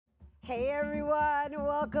Hey everyone,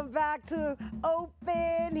 welcome back to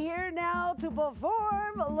Open. Here now to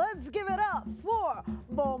perform. Let's give it up for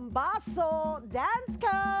Bombazo Dance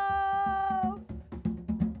Company.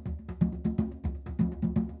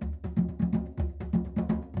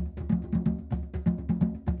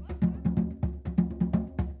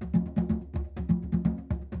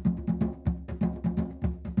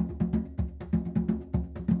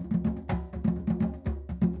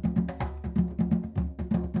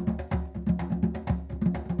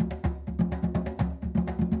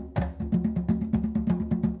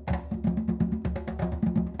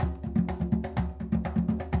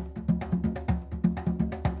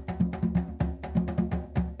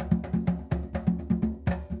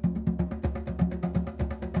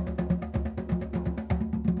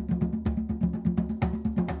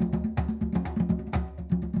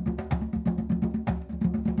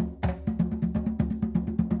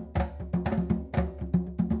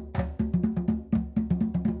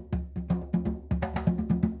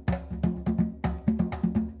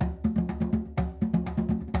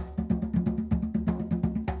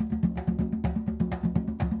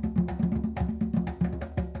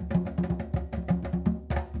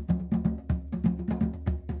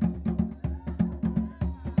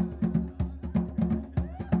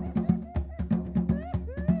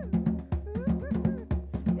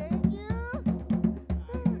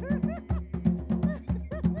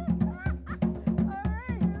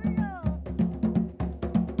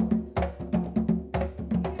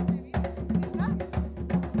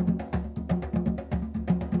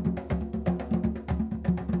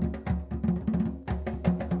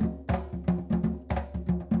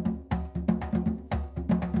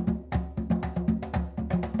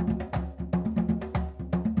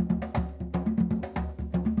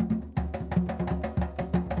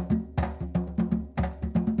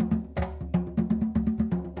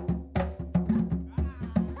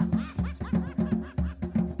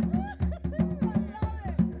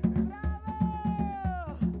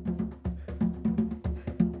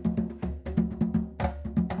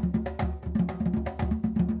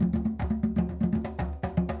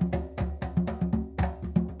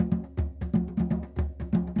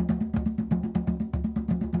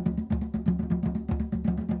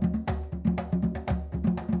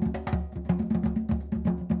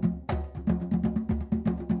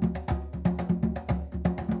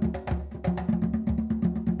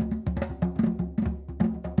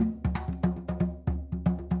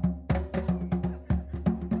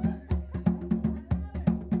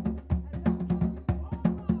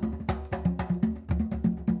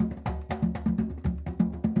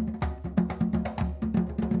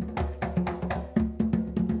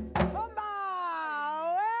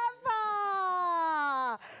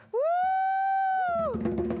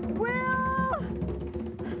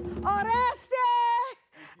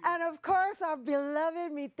 And of course, our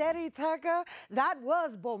beloved Milteri Tucker. That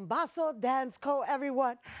was Bombazo Dance Co,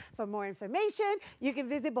 everyone. For more information, you can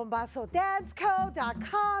visit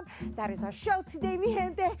bombazodanceco.com. That is our show today, mi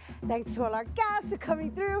gente. Thanks to all our guests for coming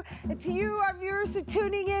through, and to you, our viewers, for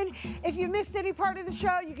tuning in. If you missed any part of the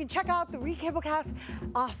show, you can check out the recablecast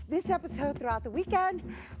of this episode throughout the weekend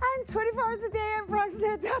and 24 hours a day at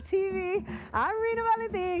Proxnet.tv. I'm Rena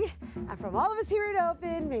Valentin, and from all of us here at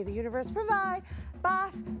Open, may the universe provide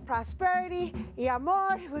paz, prosperity, y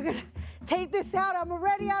amor. We're gonna take this out. I'm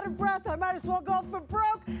already out of breath. I might as well go for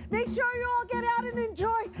broke. Make sure you all get out and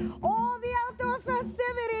enjoy all the outdoor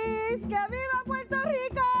festivities. Que viva